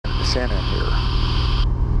descent in here.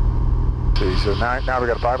 See, so now we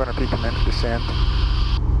got a 500 feet per minute descent,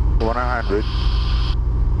 going 100.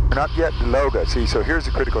 We're not yet in Loga. See, so here's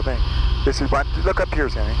the critical thing. This is one, look up here,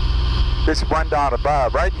 Sammy. This is one dot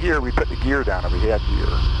above. Right here, we put the gear down over head gear.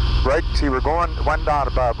 Right, see, we're going one dot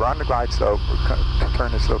above. We're on the glide slope. We'll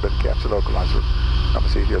turn this a little bit to catch the localizer. I'm gonna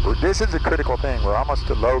see here. But this is a critical thing. We're almost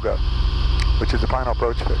to Loga, which is the final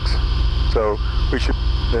approach fix. So we should,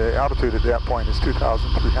 the altitude at that point is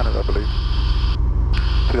 2,300, I believe.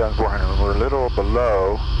 2,400. We're a little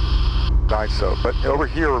below glide slope. But over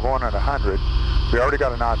here, we're going at 100. We already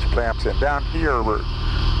got a notch of flaps in. Down here, we're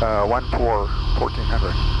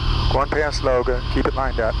 1,400. Going past Loga, keep it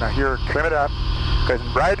lined up. Now here, trim it up, because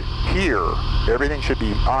right here, everything should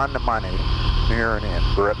be on the money, near and in.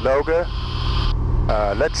 We're at Loga.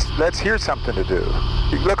 Here's something to do.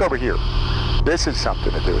 Look over here. This is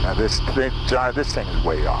something to do. Now this thing is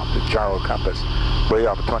way off. The gyro compass, way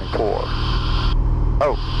off at 24.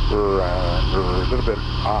 Oh, we're a little bit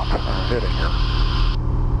off on our heading here.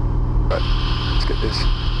 But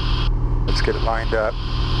let's get it lined up.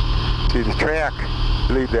 See the track,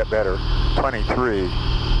 leave that better, 23.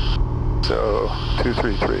 So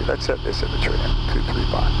 233. Let's set this in the track,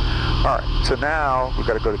 235. All right. So now we've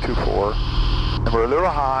got to go to 24, and we're a little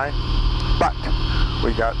high, but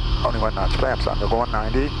we got only one notch flaps on. They're going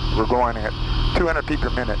 90. We're going at 200 feet per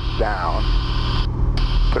minute down.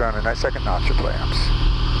 Put on a second notch of flaps.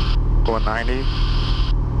 Going 90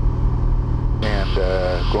 and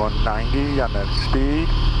going 90 on the speed.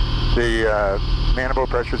 The manifold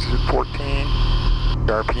pressure is at 14.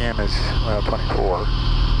 The RPM is 24,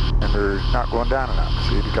 and we're not going down enough.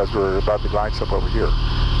 See, because we're above the glide slope over here.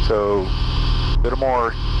 So a little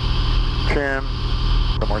more trim,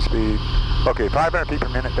 a little more speed. Okay, 500 feet per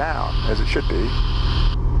minute down, as it should be,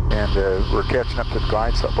 and we're catching up to the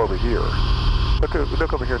glide slope over here. Look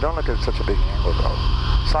over here. Don't look at such a big angle though.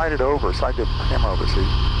 Slide it over. Slide the camera over. See.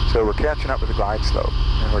 So we're catching up with the glide slope,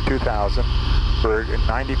 and we're 2,000. We're at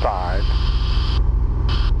 95.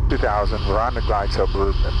 2,000. We're on the glide slope.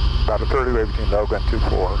 We're about a third of the way between Loga and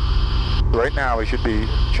 2.4. Right now we shouldn't be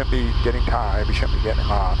getting tied. We shouldn't be getting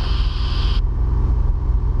off.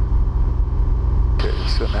 Okay,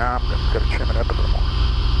 so now I'm going to trim it up a little more.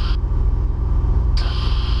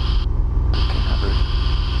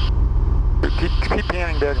 1,500. Keep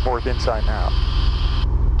panning back and forth inside and out.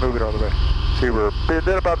 Move it all the way. See, we're a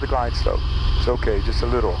bit above the glide slope. It's okay, just a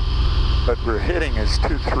little. But we're hitting is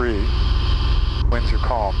 2.3. Winds are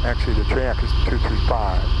calm. Actually, the track is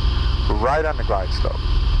 2.35. We're right on the glide slope.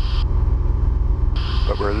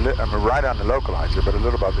 But we're right on the localizer, but a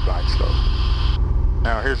little above the glide slope.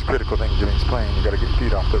 Now, here's the critical thing Jimmy's playing. You got to get your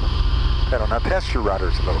feet off the pedal. Now, test your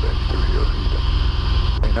rudders a little bit through here.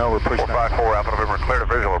 You know we're pushing. 454 Alpha November, clear to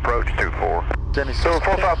visual approach 24. Jenny, so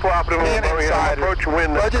 454 Alpha November, approach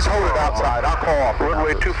wind. Well, just hold it outside. I'll call off.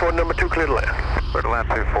 Runway 24, number 2, clear to land. Clear to land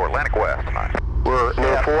 24, Atlantic West. We're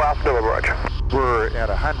at 4 Alpha November, roger. We're at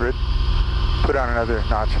 100. Put on another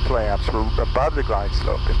notch of flaps. We're above the glide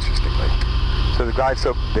slope, interestingly. So the glide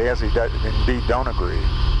slope, they indeed don't agree.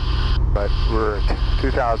 But we're at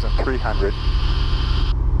 2,300.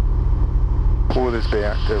 Pull this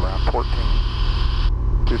back to around 14.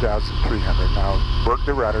 2,300. Now work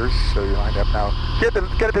the rudders so you line up. Now get a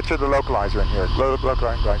picture of the localizer in here.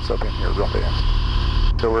 Localizer glide slope in here real fast.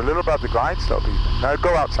 So we're a little above the glide slope even. Now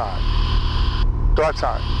go outside. Go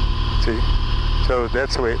outside. See? So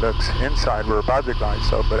that's the way it looks. Inside we're above the glide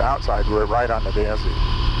slope, but outside we're right on the VSE.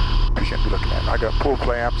 You shouldn't be looking at it. I got full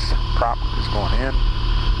flaps. Prop is going in.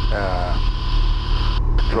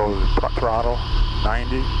 Control the throttle.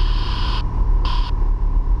 90.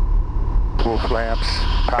 Full flaps,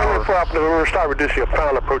 power. We'll start reducing your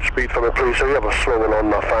final approach speed for me, please, so you have a swinging on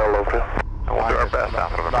the final open. We'll do our best.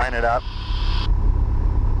 Line it up.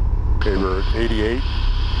 Okay, we're at 88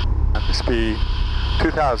 on the speed.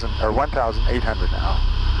 2,000 or 1,800 now.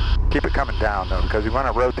 Keep it coming down though, because we want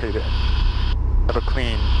to rotate it. Have a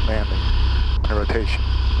clean landing and a rotation.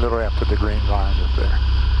 A little after the green line up there.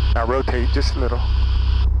 Now rotate just a little.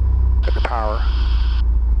 Get the power.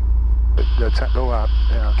 Let's go up,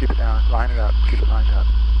 keep it down, line it up, keep it lined up.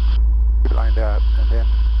 Keep it lined up, and then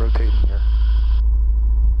rotate here.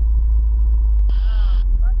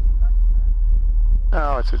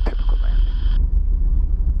 Oh, it's a typical landing.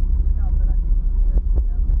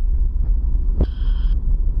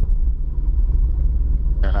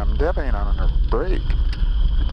 And I'm definitely not on a brake.